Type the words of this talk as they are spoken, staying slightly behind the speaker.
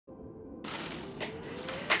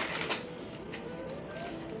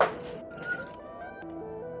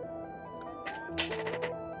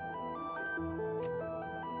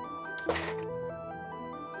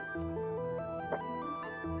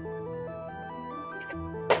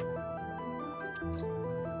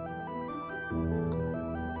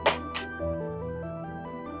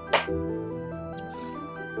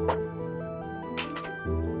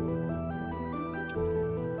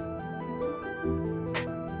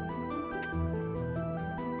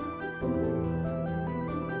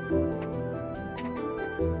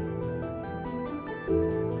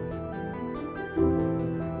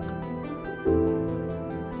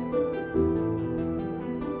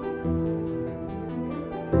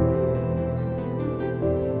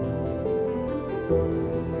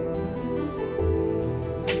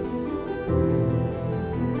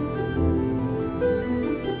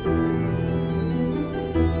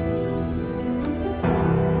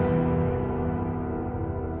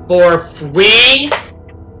for 3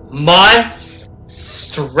 months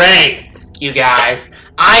straight, you guys.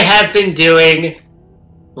 I have been doing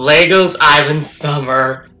Legos Island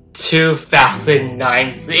Summer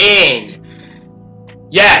 2019.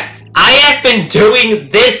 Yes, I have been doing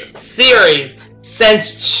this series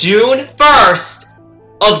since June 1st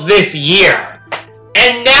of this year.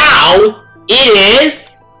 And now it is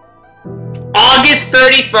August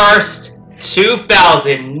 31st,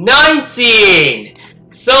 2019.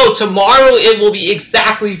 So tomorrow it will be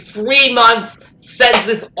exactly 3 months since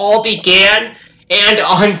this all began. And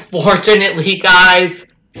unfortunately,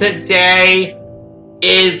 guys, today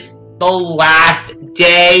is the last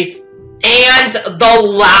day and the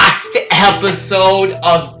last episode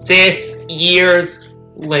of this year's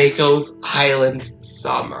Legos Island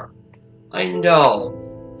Summer. I know.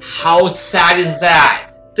 How sad is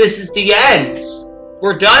that? This is the end.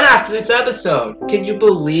 We're done after this episode. Can you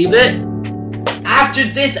believe it? After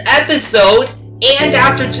this episode, and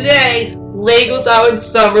after today, Legos Island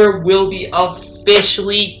Summer will be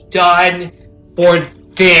officially done for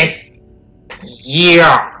this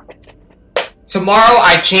year. Tomorrow,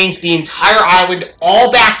 I change the entire island all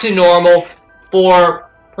back to normal for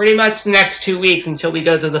pretty much the next 2 weeks until we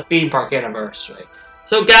go to the theme park anniversary.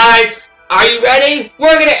 So guys, are you ready?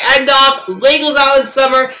 We're going to end off Legos Island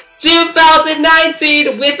Summer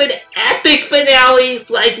 2019 with an epic finale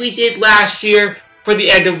like we did last year for the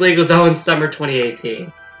end of Legos Island Summer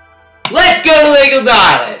 2018. Let's go to Legos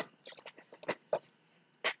Island!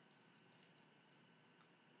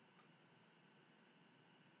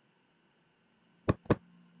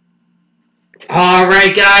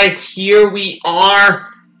 Alright guys, here we are.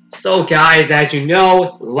 So guys, as you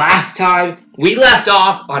know, last time we left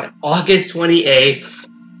off on August 28th.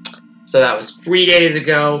 So that was 3 days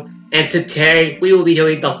ago. And today we will be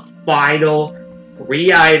doing the final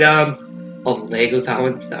 3 items of Legos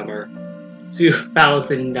Island Summer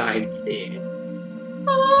 2019.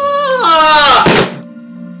 Ah!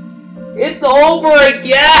 It's over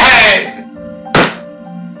again!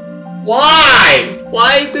 Why?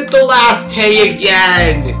 Why is it the last day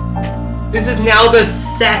again? This is now the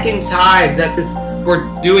second time that we're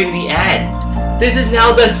doing the end. This is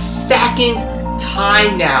now the second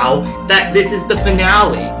time now that this is the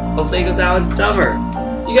finale of Legos Island Summer.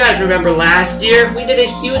 You guys remember last year? We did a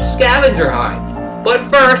huge scavenger hunt. But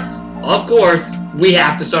first, of course, we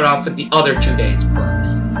have to start off with the other 2 days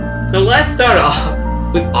first. So let's start off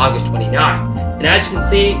with August 29th. And as you can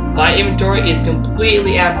see, my inventory is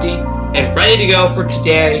completely empty and ready to go for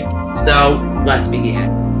today. So let's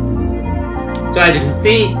begin. So as you can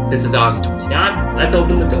see, this is August 29th. Let's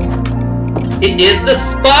open the door. It is the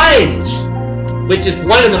sponge, which is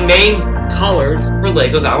one of the main colors for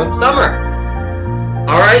Legos Island Summer.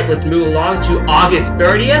 Alright, let's move along to August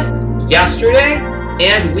 30th, yesterday,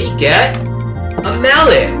 and we get a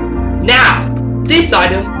melon. Now, this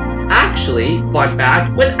item, actually, fun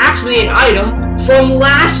fact, was actually an item from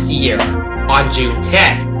last year on June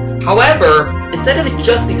 10th. However, instead of it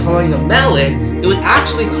just becoming a melon, it was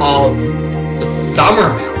actually called the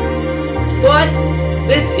summer melon. But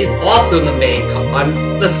this is also the main color,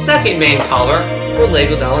 the second main color for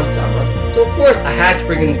Legos Island Summer. So of course I had to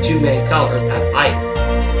bring in the 2 main colors as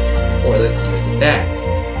items for this year's event.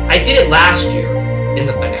 I did it last year in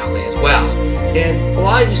the finale as well, and a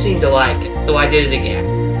lot of you seemed to like it, so I did it again.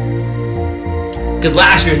 Because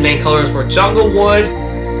last year's main colors were Jungle Wood,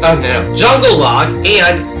 Jungle Log,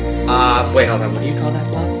 and wait, hold on, what do you call that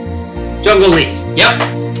log? Jungle Leaves. Yep.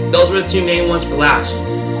 Those were the 2 main ones for last year.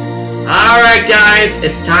 Alright guys,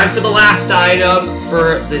 it's time for the last item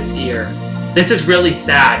for this year. This is really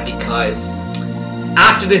sad because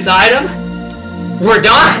after this item, we're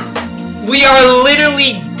done. We are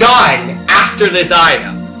literally done after this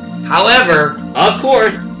item. However, of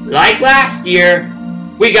course, like last year,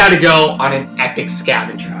 we gotta go on an epic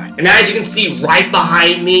scavenger hunt. And as you can see right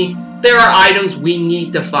behind me, there are items we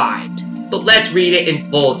need to find. But let's read it in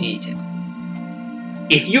full detail.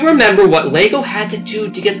 If you remember what LEGO had to do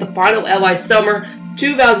to get the final LI Summer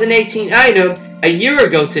 2018 item a year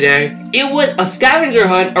ago today, it was a scavenger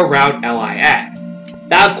hunt around LIS.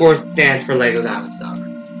 That of course stands for Legos Island Summer.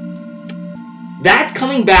 That's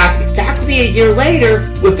coming back exactly a year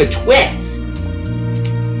later with a twist.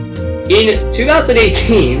 In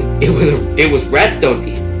 2018, it was redstone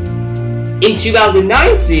pieces. In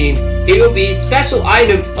 2019, it will be special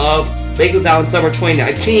items of Legos Island Summer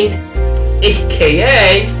 2019,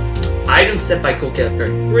 aka items sent by Cool Cat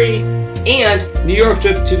 33, and New York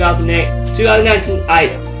Trip 2019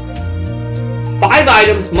 items. 5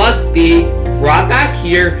 items must be brought back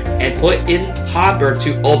here and put in hopper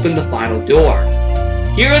to open the final door.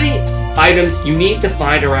 Here are the items you need to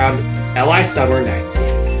find around LI Summer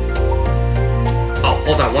 19. Oh,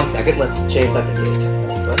 hold on 1 second. Let's change that to date.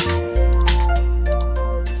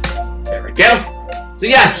 There we go. So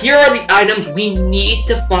yeah, here are the items we need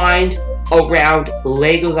to find around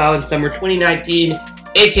LEGO Island Summer 2019,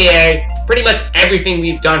 aka pretty much everything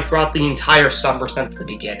we've done throughout the entire summer since the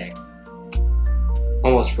beginning.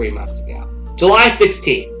 Almost 3 months ago. July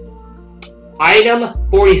 16th. Item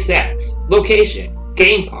 46. Location,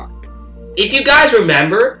 Game Park. If you guys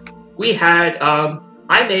remember, we had, I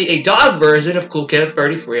made a dog version of Cool Kid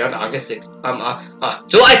 33 on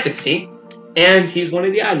July 16th, and he's one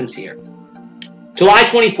of the items here. July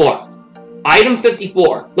 24th. Item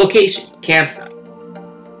 54. Location, Campsite.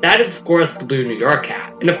 That is, of course, the Blue New York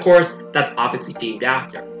hat, and of course, that's obviously themed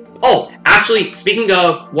after. Oh, actually, speaking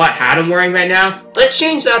of what hat I'm wearing right now, let's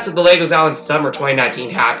change that to the LEGO Island Summer 2019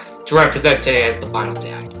 hat to represent today as the final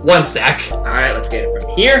tag. 1 sec. Alright, let's get it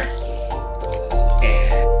from here.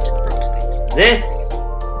 And replace this.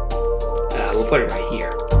 We'll put it right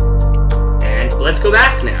here. And let's go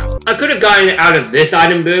back now. I could have gotten it out of this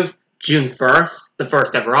item booth June 1st, the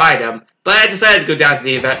first ever item, but I decided to go down to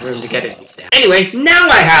the event room to get it instead. Anyway, now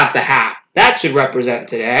I have the hat. That should represent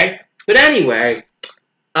today. But anyway,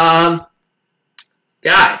 guys,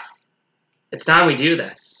 it's time we do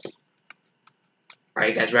this. Are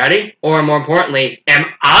you guys ready? Or more importantly, am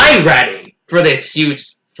I ready for this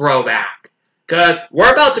huge throwback? Because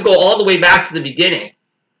we're about to go all the way back to the beginning.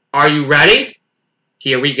 Are you ready?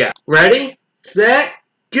 Here we go. Ready, set,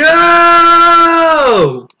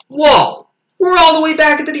 go! Whoa, we're all the way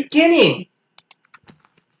back at the beginning.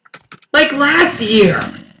 Like last year.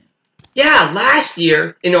 Yeah, last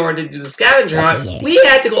year, in order to do the scavenger hunt, we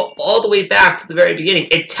had to go all the way back to the very beginning.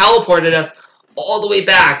 It teleported us all the way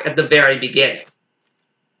back at the very beginning.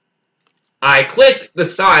 I clicked the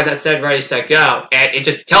sign that said ready, set, go, and it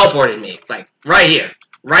just teleported me, like, right here.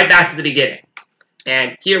 Right back to the beginning.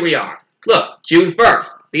 And here we are. Look, June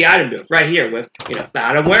 1st, the item booth, right here with, you know,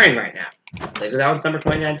 that I'm wearing right now. LEGO Island Summer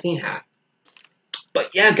 2019 hat. But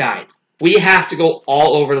yeah, guys, we have to go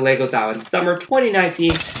all over the LEGO Island Summer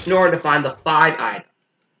 2019 in order to find the 5 items.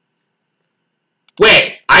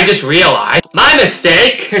 Wait, I just realized. My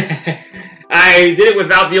mistake! I did it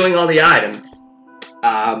without viewing all the items.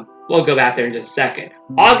 We'll go back there in just a second.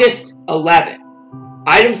 August 11th.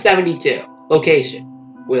 Item 72. Location,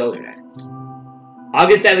 Wilderness.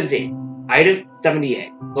 August 17th. Item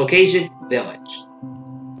 78. Location, Village.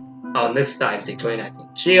 On this side, say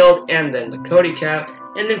 2019 Shield, and then the Cody Cap.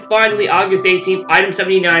 And then finally, August 18th, Item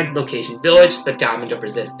 79, Location Village, the Diamond of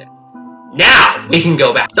Resistance. Now, we can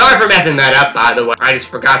go back. Sorry for messing that up, by the way. I just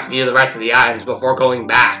forgot to view the rest of the items before going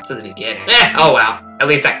back to the beginning. Oh well. At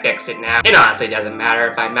least I fixed it now. It honestly doesn't matter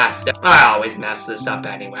if I messed up. I always mess this up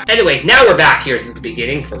anyway. Anyway, now we're back here since the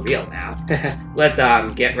beginning, for real now. Let's,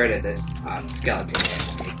 get rid of this,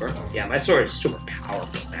 skeleton paper. Yeah, my sword is super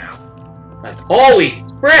powerful now. Like, holy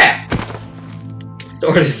frick! This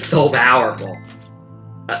sword is so powerful.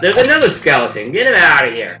 There's another skeleton. Get him out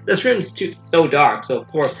of here. This room's so dark, so of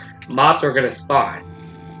course, mobs are gonna spawn.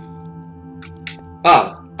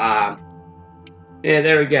 Oh, yeah,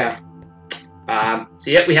 there we go. So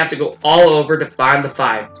yep, we have to go all over to find the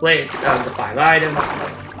 5 items.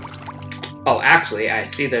 Oh, actually, I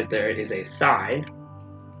see that there is a sign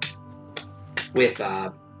with,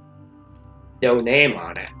 no name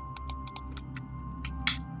on it.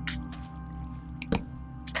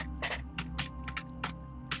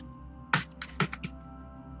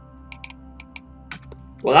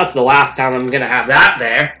 Well, that's the last time I'm gonna have that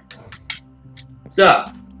there. So,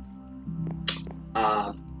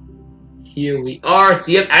 here we are.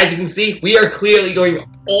 So, yep, as you can see, we are clearly going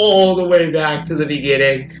all the way back to the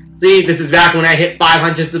beginning. See, this is back when I hit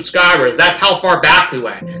 500 subscribers. That's how far back we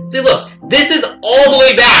went. See, look, this is all the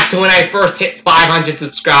way back to when I first hit 500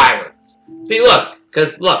 subscribers. See, look,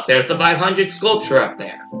 because look, there's the 500 sculpture up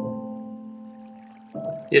there.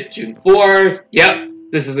 Yep, June 4th. Yep.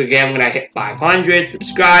 This is again when I hit 500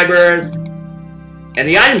 subscribers. And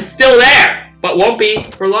the item's still there, but won't be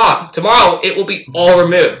for long. Tomorrow, it will be all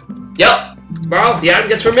removed. Yep, tomorrow, the item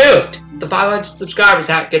gets removed. The 500 subscribers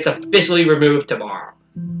hat gets officially removed tomorrow.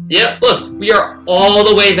 Yep, look, we are all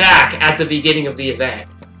the way back at the beginning of the event.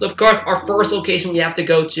 So, of course, our first location we have to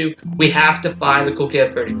go to, we have to find the Cool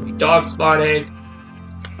Kid 33 dog spotting.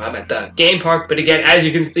 I'm at the game park, but again, as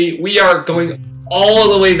you can see, we are going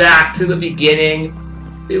all the way back to the beginning.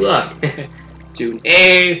 See, look, June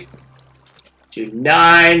 8th, June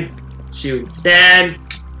 9th, June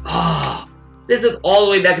 10th. Oh, this is all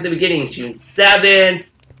the way back at the beginning. June 7th.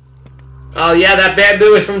 Oh yeah, that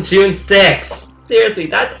bamboo is from June 6th. Seriously,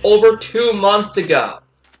 that's over 2 months ago.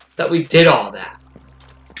 that we did all that.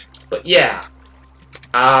 But yeah,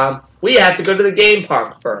 we have to go to the game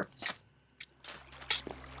park first.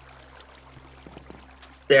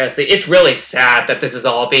 Seriously, it's really sad that this is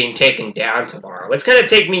all being taken down tomorrow. It's gonna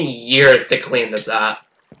take me years to clean this up.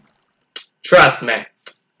 Trust me.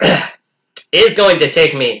 It's going to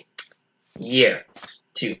take me years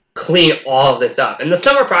to clean all of this up. And the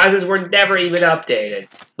summer prizes were never even updated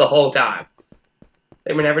the whole time.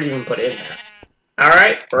 They were never even put in there.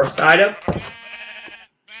 Alright, first item.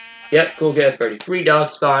 Yep, cool, get a 33 dog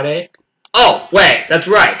spawn egg. Oh, wait, that's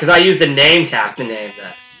right, because I used a name tag to name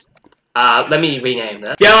this. Let me rename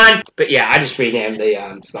this. Done! But yeah, I just renamed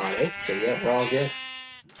the spawn egg, so yeah, we're all good.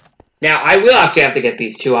 Now, I will actually have to get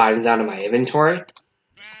these 2 items out of my inventory,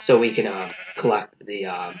 so we can collect the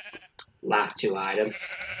last 2 items.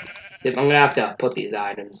 I'm gonna have to put these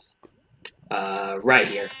items right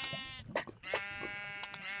here.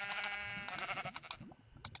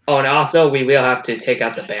 Oh, and also, we will have to take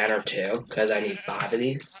out the banner, too, because I need 5 of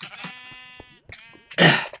these.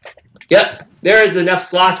 Yep, there is enough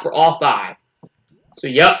slots for all 5. So,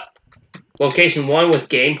 yep. Location 1 was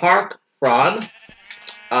Game Park from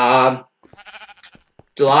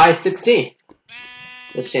July 16th.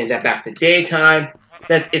 Let's change that back to daytime.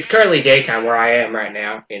 It's currently daytime where I am right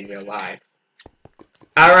now in real life.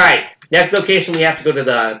 Alright, next location we have to go to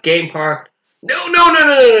the game park.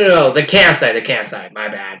 No, the campsite, my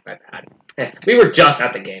bad. We were just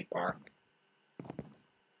at the game park.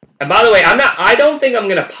 And by the way, I don't think I'm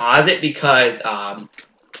gonna pause it because I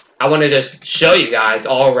want to just show you guys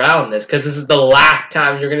all around this, because this is the last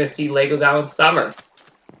time you're gonna see Legos Island Summer.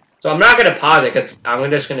 So I'm not gonna pause it because I'm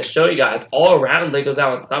just gonna show you guys all around Legos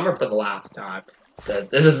Island Summer for the last time. Because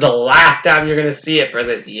this is the last time you're gonna see it for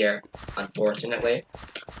this year, unfortunately.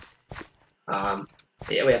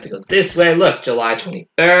 Yeah, we have to go this way. Look, July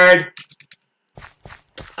 23rd.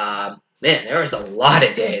 Man, there was a lot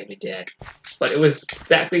of days we did. But it was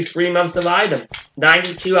exactly 3 months of items.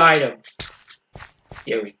 92 items.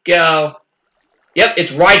 Here we go. Yep,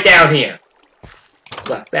 it's right down here.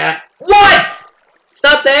 Like that. What? It's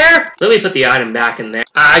not there? Let me put the item back in there.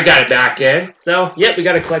 I got it back in. So, yep, we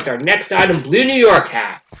gotta collect our next item, Blue New York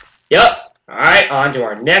hat. Yep. Alright, on to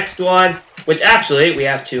our next one. Which actually, we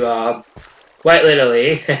have to, quite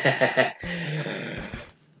literally,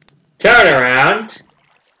 turn around.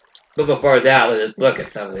 But before that, let's just look at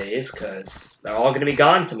some of these, because they're all going to be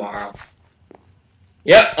gone tomorrow.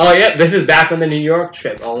 Yep, oh yep, this is back when the New York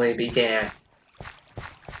trip only began.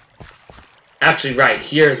 Actually, right,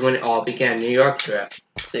 here's when it all began, New York trip.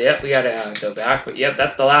 So yep, we gotta go back, but yep,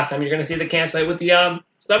 that's the last time you're going to see the campsite with the,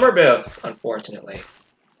 summer booths, unfortunately.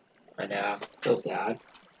 I know, so sad.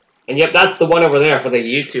 And yep, that's the one over there for the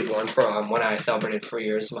YouTube one from when I celebrated 3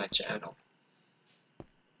 years of my channel.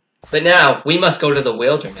 But now, we must go to the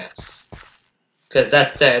wilderness. Because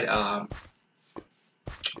that said,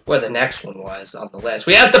 where the next one was on the list.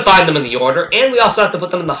 We have to find them in the order, and we also have to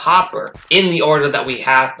put them in the hopper in the order that we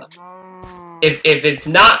have them. If it's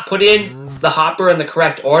not put in the hopper in the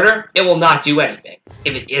correct order, it will not do anything.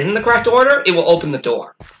 If it is in the correct order, it will open the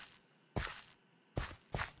door.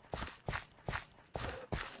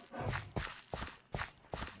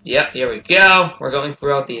 Yep, here we go. We're going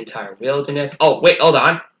throughout the entire wilderness. Oh, wait, hold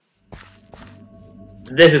on.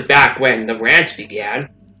 This is back when the ranch began,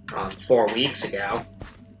 4 weeks ago.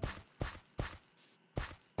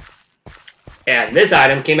 And this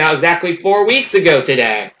item came out exactly 4 weeks ago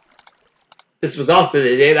today. This was also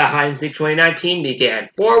the day that Hide and Seek 2019 began.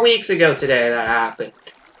 4 weeks ago today that happened.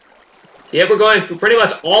 So yep, we're going through pretty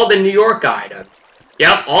much all the New York items.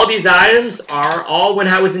 Yep, all these items are all when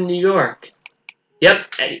I was in New York.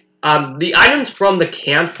 Yep, the items from the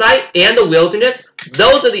campsite and the wilderness,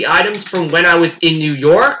 those are the items from when I was in New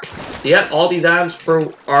York. So yep, all these items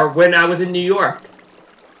are when I was in New York.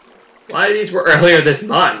 A lot of these were earlier this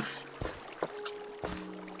month.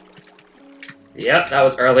 Yep, that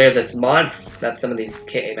was earlier this month that some of these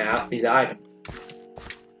came out, these items.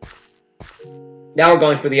 Now we're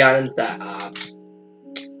going for the items that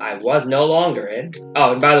I was no longer in.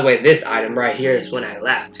 Oh, and by the way, this item right here is when I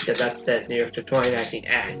left, because that says New York Trip 2019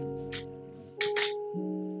 end.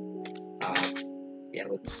 Yeah,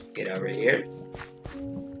 let's get over here.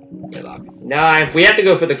 9. We have to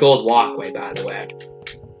go for the gold walkway, by the way.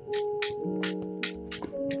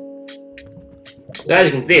 So as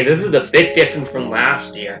you can see, this is a bit different from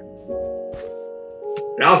last year.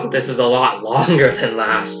 And also, this is a lot longer than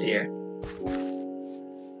last year.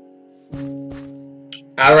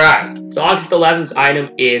 Alright, so August 11th's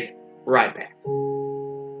item is right there.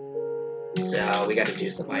 So we gotta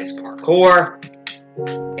do some ice parkour.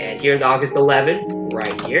 And here's August 11th,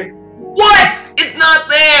 right here. What? It's not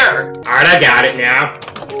there! there! Alright, I got it now.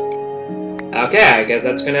 Okay, I guess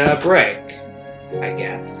that's gonna break. I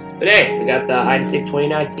guess. But hey, we got the hide and seek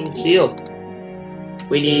 2019 shield.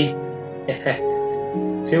 We need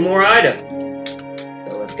 2 more items.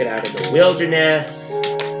 So let's get out of the wilderness.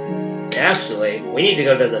 Actually, we need to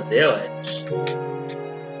go to the village.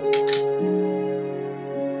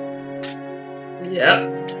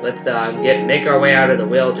 Yep. Let's make our way out of the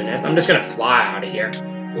wilderness. I'm just gonna fly out of here.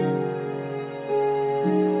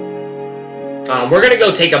 We're gonna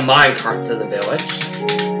go take a minecart to the village.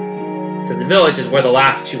 Because the village is where the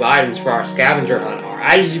last 2 items for our scavenger hunt are.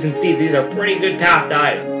 As you can see, these are pretty good past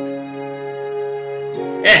items.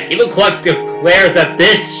 Even Cluck declares that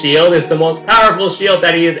this shield is the most powerful shield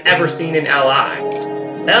that he has ever seen in LI.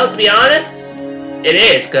 Well, to be honest, it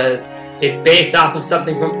is, because it's based off of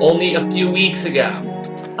something from only a few weeks ago.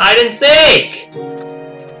 Hide and seek!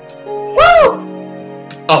 Woo!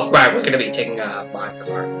 Oh, right, we're gonna be taking a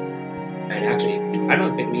minecart. And actually, I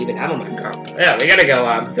don't think we even have a minecart. Yeah, we gotta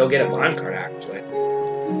go get a minecart, actually.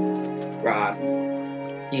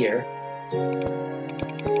 Here.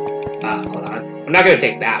 Hold on. I'm not gonna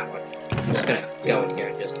take that one. I'm just gonna go in here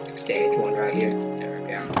and just stage one right here. There we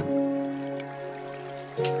go.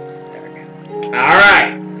 There we go.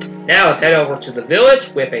 Alright! Now let's head over to the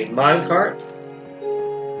village with a minecart.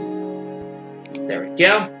 There we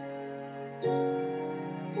go.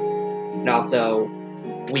 And also,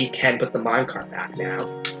 we can put the minecart back now,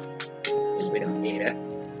 because we don't need it.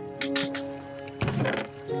 There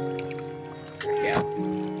we go.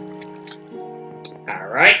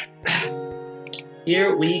 Alright.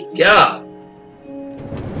 Here we go.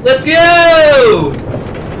 Let's go!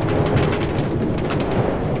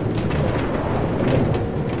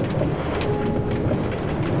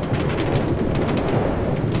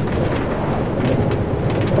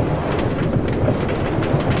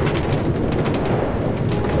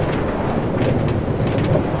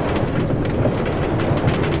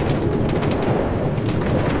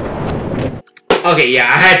 Okay, yeah,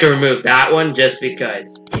 I had to remove that one just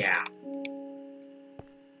because, yeah.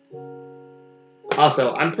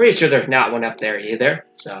 Also, I'm pretty sure there's not one up there either,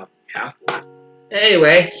 so, yeah.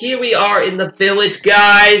 Anyway, here we are in the village,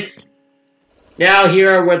 guys. Now, here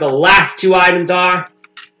are where the last 2 items are.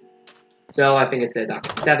 So, I think it says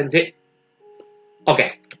 17. Okay.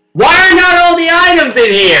 Why are not all the items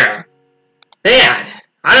in here? Man,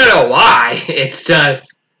 I don't know why. It's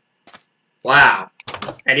just... wow.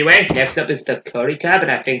 Anyway, next up is the Cody Cab,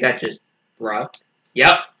 and I think that just broke.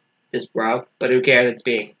 Yep, just broke. But who cares? It's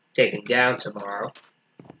being taken down tomorrow.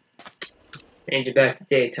 Change it back to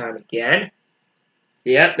daytime again.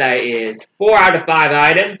 Yep, that is 4 out of 5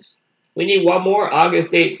 items. We need 1 more,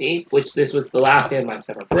 August 18th, which this was the last day of my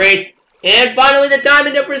summer break. And finally, the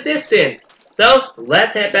Diamond of Resistance. So,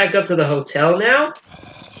 let's head back up to the hotel now.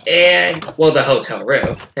 And, well, the hotel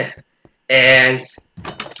room. And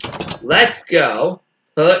let's go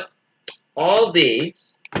put all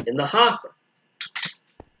these in the hopper.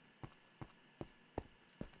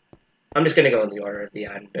 I'm just going to go in the order of the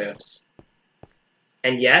item booths.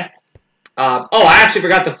 And yes. Oh, I actually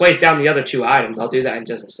forgot to place down the other 2 items. I'll do that in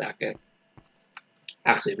just a second.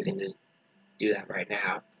 Actually, we can just do that right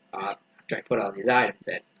now. After I put all these items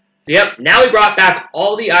in. So, yep. Now we brought back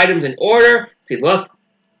all the items in order. See, look.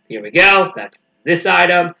 Here we go. That's this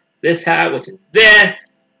item. This hat, which is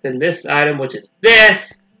this. Then this item, which is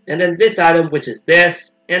this. And then this item, which is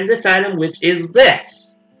this. And this item, which is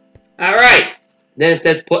this. Alright. Then it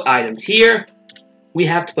says put items here. We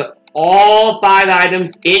have to put all 5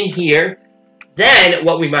 items in here. Then,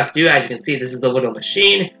 what we must do, as you can see, this is the little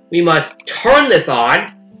machine. We must turn this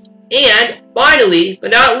on. And, finally,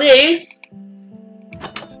 but not least...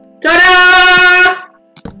 ta-da!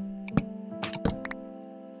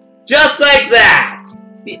 Just like that.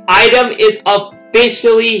 The item is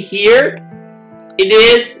officially here. It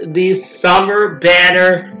is the Summer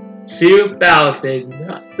Banner 2000.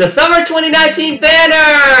 The Summer 2019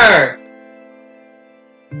 banner!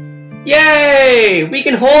 Yay! We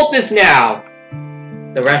can hold this now.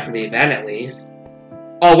 The rest of the event, at least.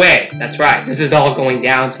 Oh, wait. That's right. This is all going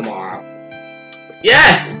down tomorrow.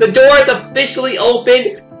 Yes! The door is officially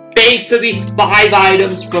opened thanks to these 5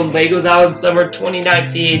 items from LEGO Island Summer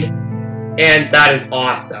 2019. And that is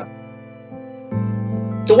awesome.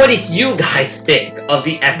 So what did you guys think of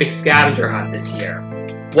the epic scavenger hunt this year?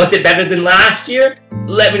 Was it better than last year?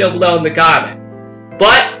 Let me know below in the comments.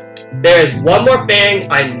 But there is one more thing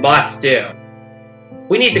I must do.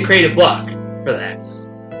 We need to create a book for this,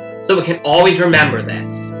 so we can always remember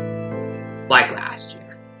this, like last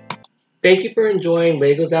year. Thank you for enjoying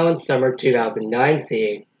LEGO Island Summer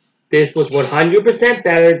 2019. This was 100%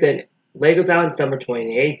 better than Legos Island Summer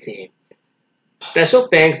 2018. Special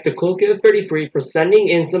thanks to CoolKid33 for sending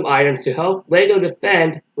in some items to help LEGO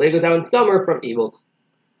defend Legos Island Summer from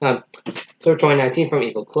Summer 2019 from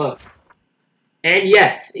Evil Club. And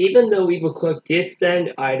yes, even though Evil Club did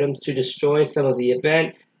send items to destroy some of the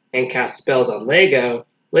event and cast spells on LEGO,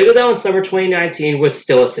 Legos Island Summer 2019 was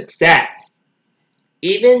still a success.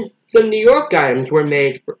 Even some New York items were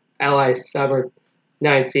made for LI Summer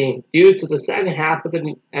 19 due to the second half of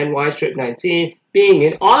the NY Trip 19 being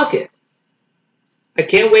in August. I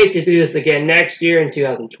can't wait to do this again next year in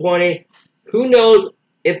 2020. Who knows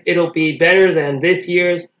if it'll be better than this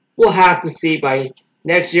year's? We'll have to see by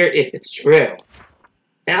next year if it's true.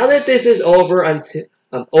 Now that this is over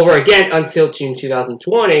again until June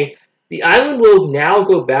 2020, the island will now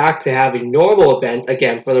go back to having normal events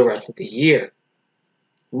again for the rest of the year.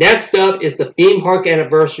 Next up is the theme park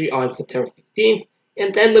anniversary on September 15th,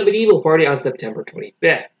 and then the medieval party on September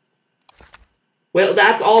 25th. Well,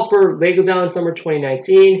 that's all for Legos Island Summer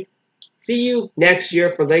 2019. See you next year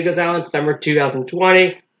for Legos Island Summer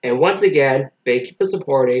 2020. And once again, thank you for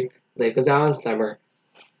supporting Legos Island Summer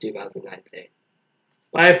 2019.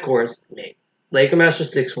 By, of course, me, Lego Master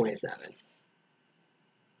 627.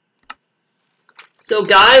 So,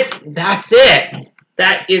 guys, that's it.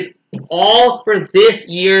 That is all for this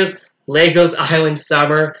year's Legos Island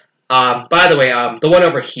Summer. By the way, the one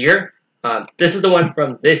over here, this is the one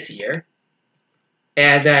from this year.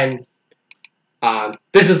 And then,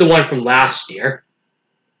 this is the one from last year.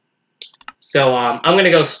 So, I'm going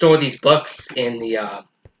to go store these books in the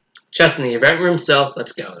chest in the event room, so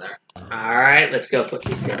let's go there. Alright, let's go put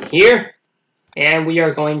these in here. And we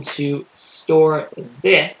are going to store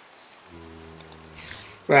this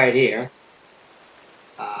right here.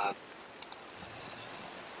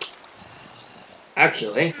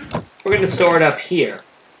 Actually, we're going to store it up here.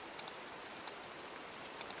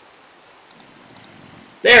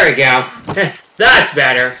 There we go. That's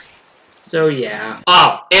better. So, yeah.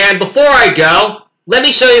 Oh, and before I go, let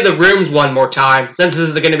me show you the rooms one more time, since this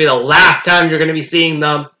is going to be the last time you're going to be seeing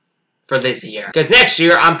them for this year. Because next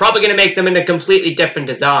year, I'm probably going to make them in a completely different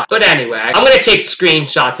design. But anyway, I'm going to take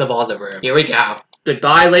screenshots of all the rooms. Here we go.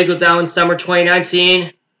 Goodbye, Legos Island Summer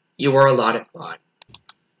 2019. You were a lot of fun.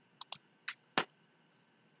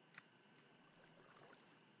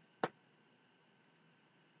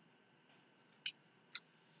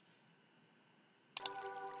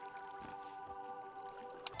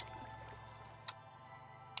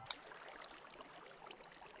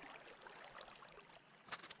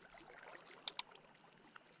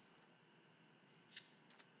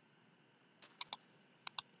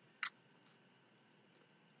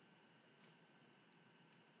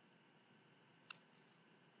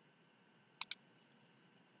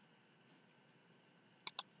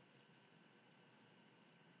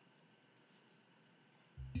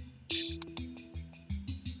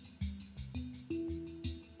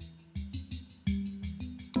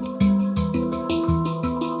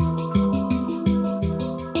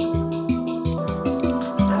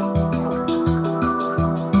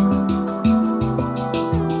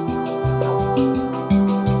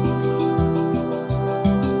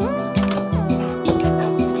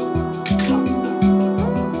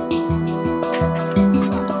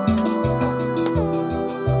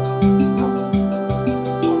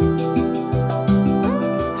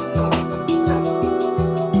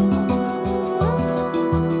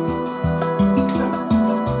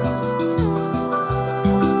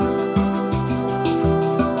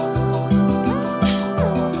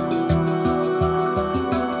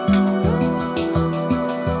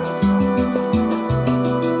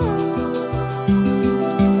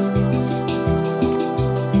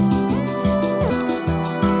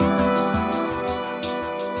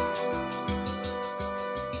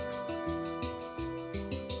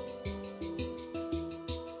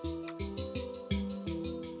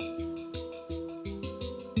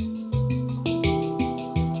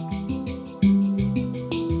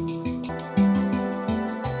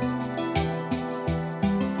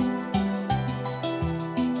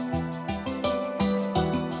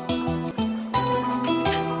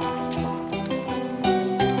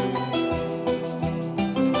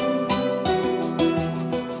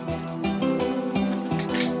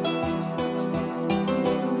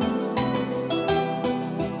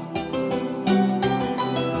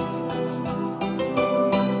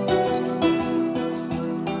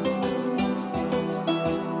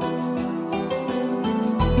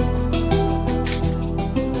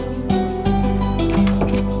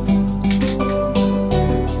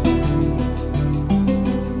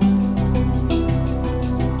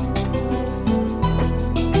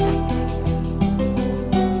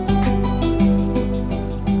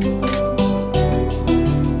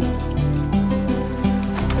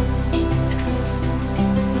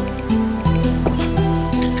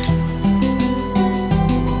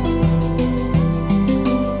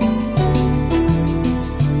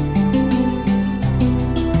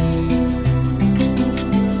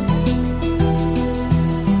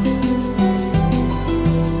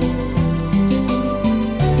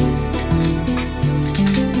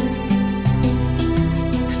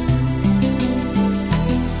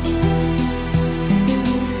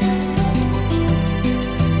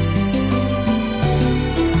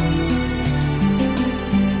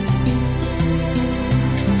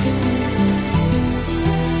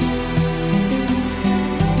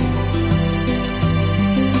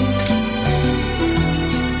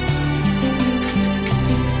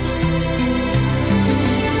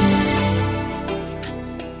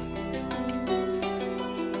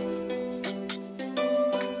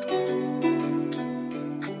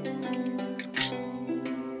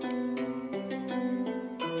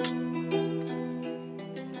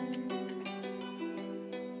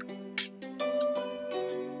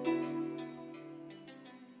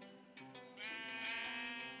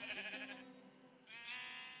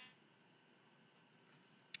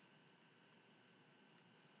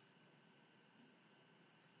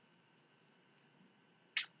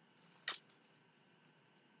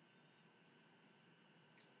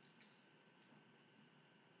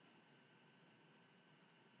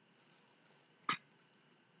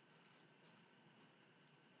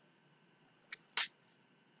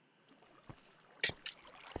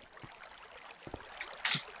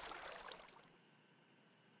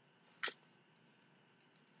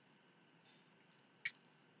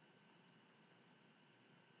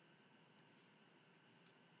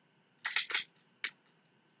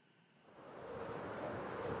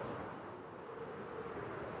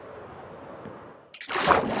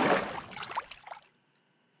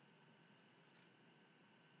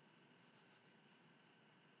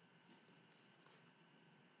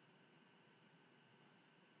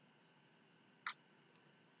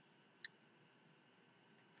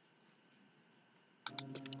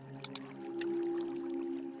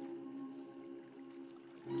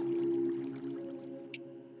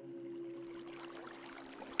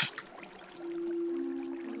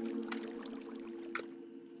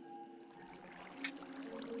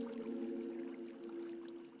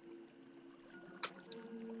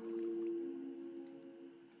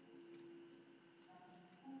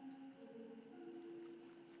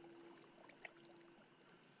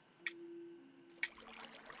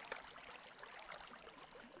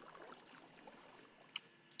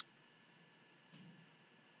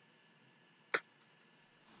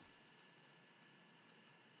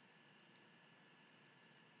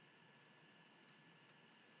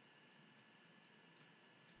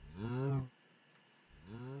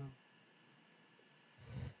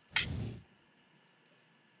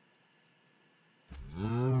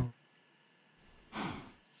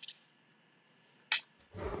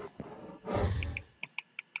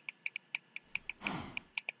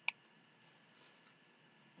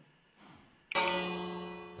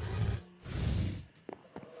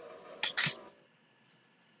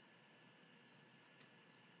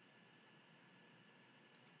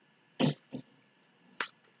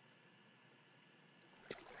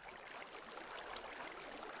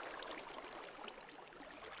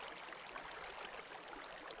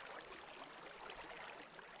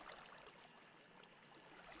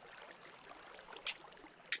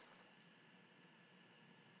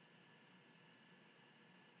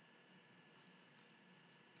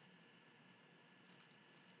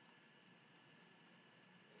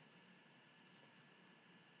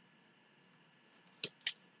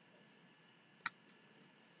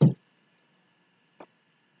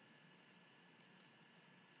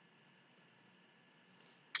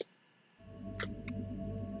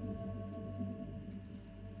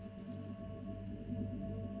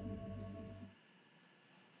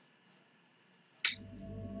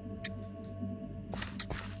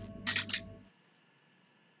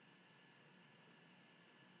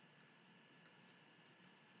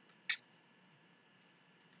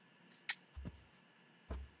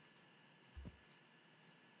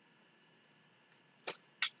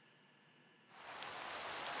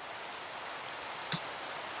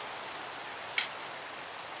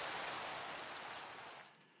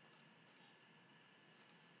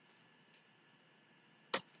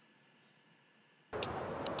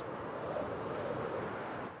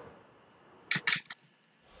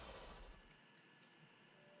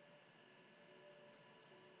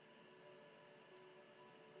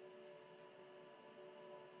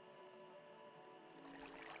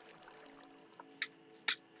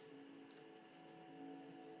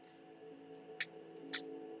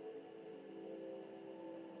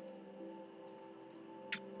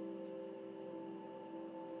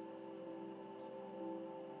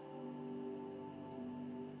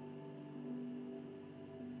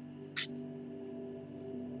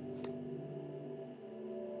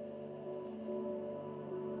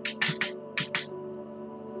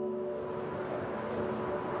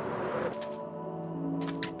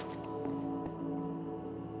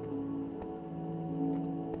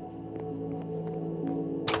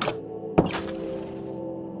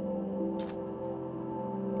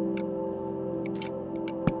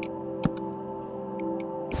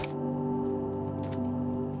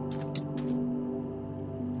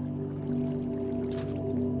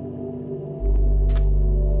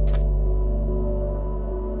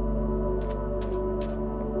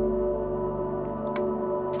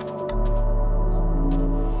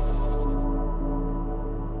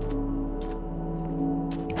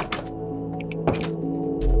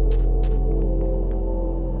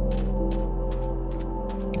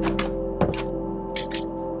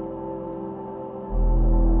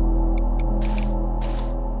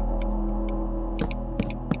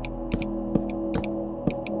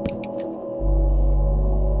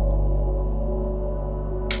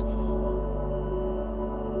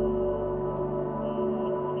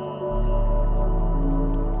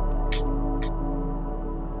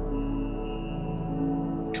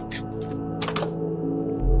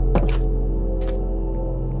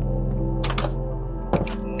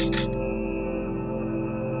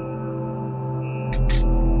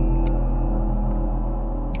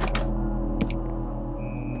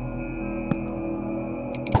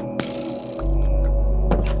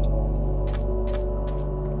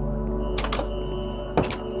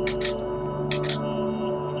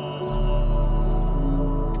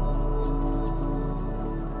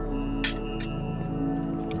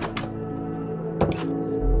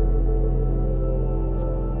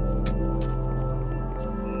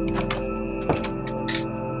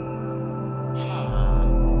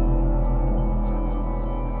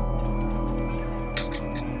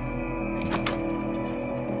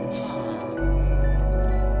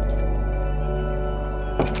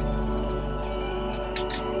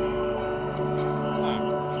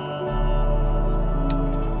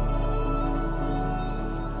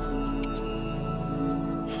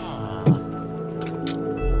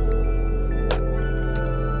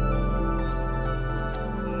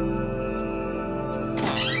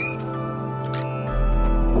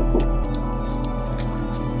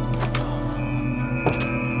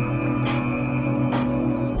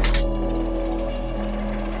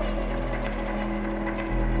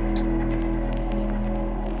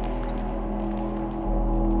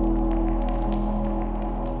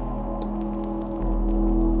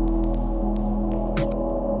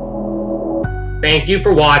 Thank you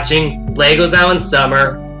for watching Legos Island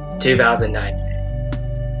Summer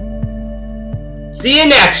 2019. See you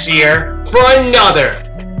next year for another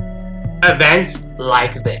event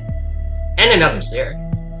like this. And another series.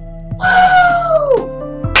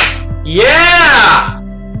 Woo! Yeah!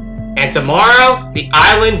 And tomorrow, the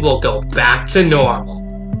island will go back to normal.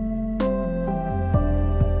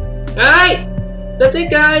 Alright, that's it,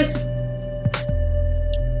 guys.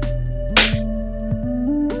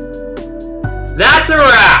 That's a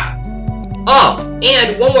wrap. Oh,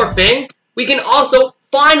 and one more thing. We can also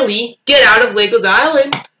finally get out of Legos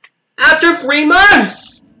Island after 3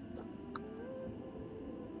 months.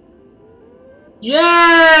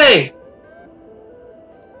 Yay!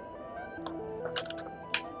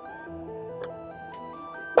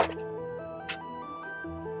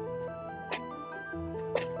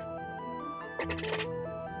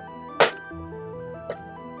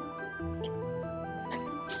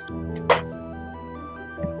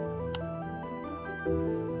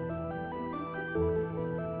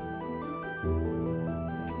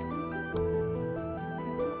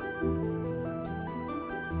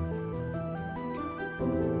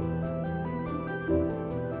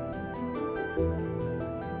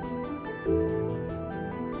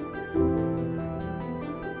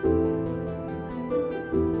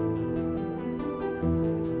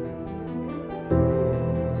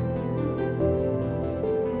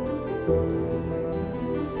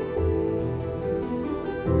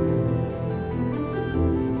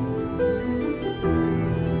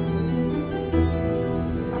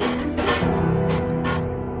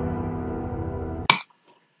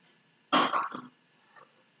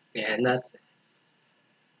 And that's it.